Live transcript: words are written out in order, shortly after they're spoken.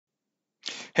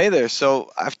Hey there.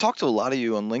 So I've talked to a lot of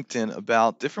you on LinkedIn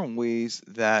about different ways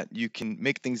that you can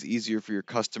make things easier for your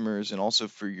customers and also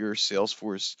for your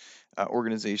Salesforce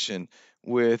organization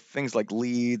with things like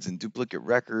leads and duplicate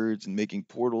records and making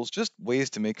portals, just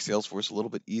ways to make Salesforce a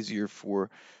little bit easier for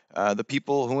the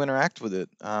people who interact with it,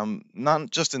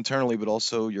 not just internally, but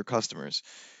also your customers.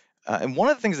 And one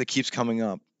of the things that keeps coming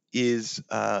up is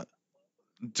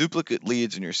duplicate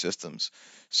leads in your systems.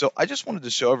 So I just wanted to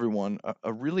show everyone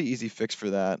a really easy fix for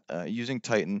that using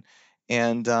Titan.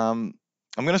 And I'm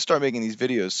going to start making these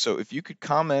videos. So if you could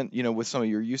comment, with some of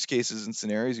your use cases and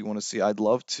scenarios you want to see, I'd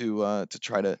love to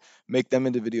try to make them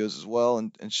into videos as well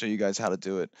and show you guys how to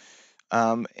do it.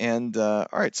 All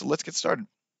right, so let's get started.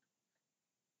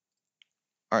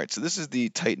 All right, so this is the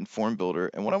Titan form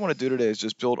builder, and what I want to do today is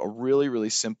just build a really,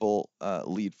 really simple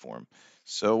lead form.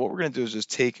 So what we're going to do is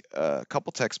just take a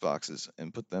couple text boxes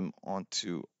and put them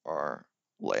onto our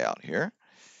layout here.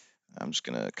 I'm just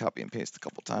going to copy and paste a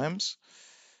couple times,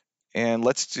 and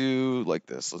let's do like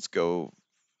this. Let's go.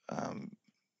 Um,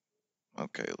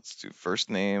 okay, let's do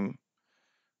first name.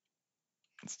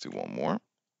 Let's do one more.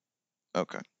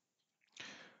 Okay,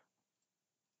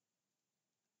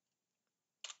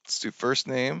 let's do first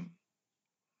name,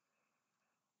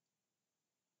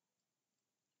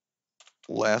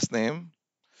 last name,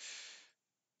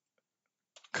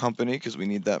 company because we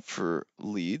need that for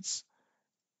leads,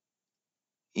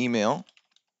 email,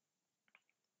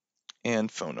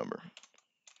 and phone number.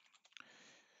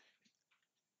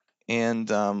 And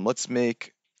let's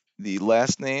make the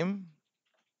last name,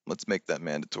 let's make that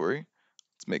mandatory.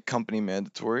 Let's make company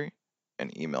mandatory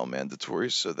and email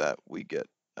mandatory so that we get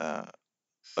uh,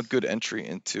 a good entry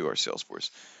into our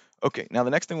Salesforce. Okay, now the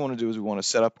next thing we want to do is we want to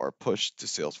set up our push to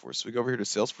Salesforce. So we go over here to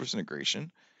Salesforce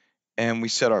integration and we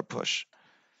set our push.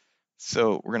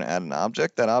 So we're going to add an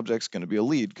object. That object's going to be a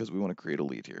lead because we want to create a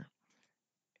lead here.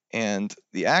 And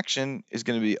the action is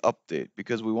going to be update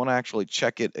because we want to actually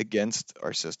check it against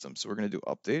our system. So we're going to do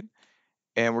update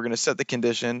and we're going to set the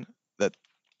condition that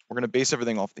we're going to base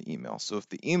everything off the email. So if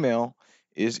the email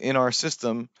is in our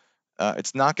system,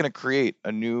 it's not going to create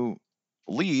a new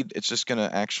lead. It's just going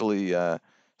to actually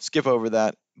skip over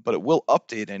that, but it will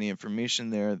update any information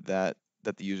there that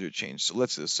the user changed. So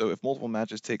let's just, so if multiple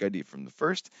matches, take ID from the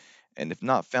first, and if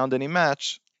not found any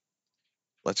match,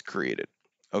 let's create it.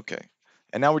 Okay,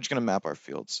 and now we're just going to map our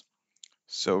fields.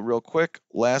 So real quick,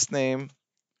 last name,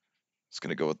 it's going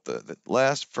to go with the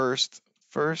last, first,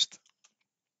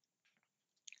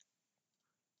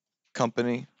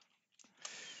 company,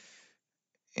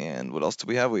 and what else do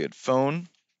we have? We had phone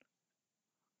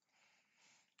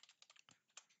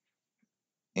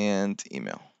and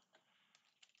email.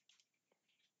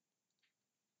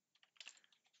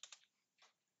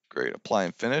 Great. Apply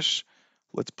and finish.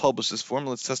 Let's publish this form.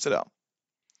 Let's test it out.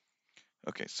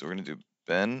 Okay, so we're going to do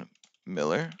Ben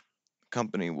Miller.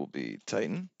 Company will be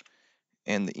Titan.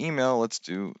 And the email, let's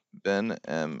do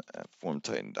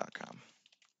benm@formtitan.com.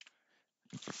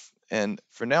 And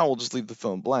for now, we'll just leave the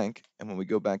phone blank. And when we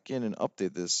go back in and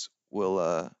update this,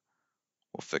 we'll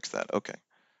fix that. Okay.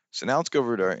 So now let's go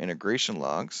over to our integration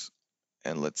logs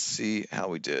and let's see how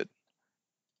we did.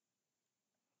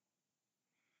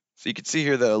 So you can see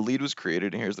here that a lead was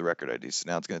created, and here's the record ID. So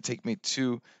now it's going to take me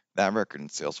to that record in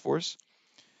Salesforce.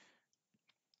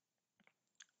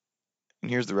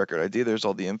 And here's the record ID. There's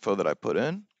all the info that I put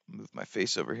in. Move my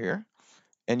face over here.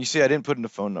 And you see I didn't put in a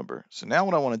phone number. So now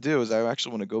what I want to do is I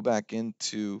actually want to go back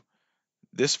into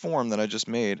this form that I just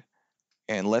made,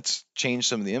 and let's change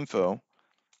some of the info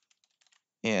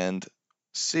and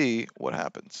see what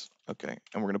happens. Okay,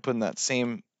 and we're going to put in that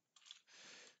same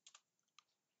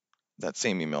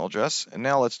email address. And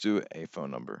now let's do a phone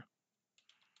number.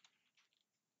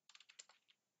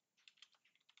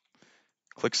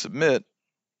 Click submit.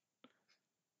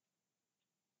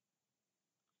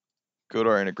 Go to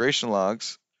our integration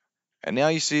logs. And now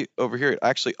you see over here, it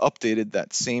actually updated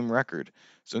that same record.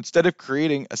 So instead of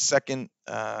creating a second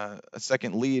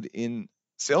lead in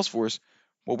Salesforce,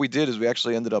 what we did is we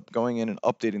actually ended up going in and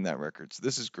updating that record. So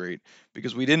this is great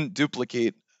because we didn't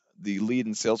duplicate the lead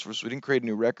in Salesforce. We didn't create a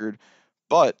new record,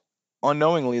 but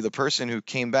unknowingly, the person who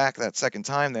came back that second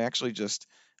time, they actually just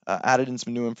added in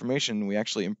some new information. We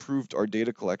actually improved our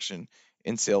data collection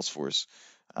in Salesforce,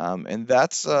 and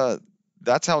that's how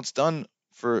it's done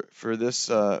for this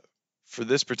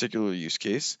particular use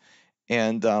case.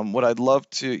 And what I'd love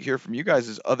to hear from you guys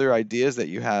is other ideas that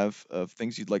you have of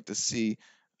things you'd like to see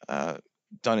uh,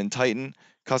 done in Titan,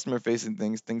 customer-facing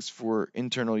things for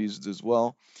internal users as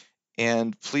well.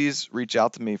 And please reach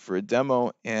out to me for a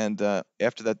demo. And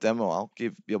after that demo, I'll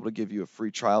be able to give you a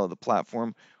free trial of the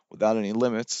platform without any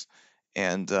limits.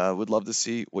 and would love to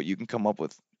see what you can come up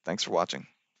with. Thanks for watching.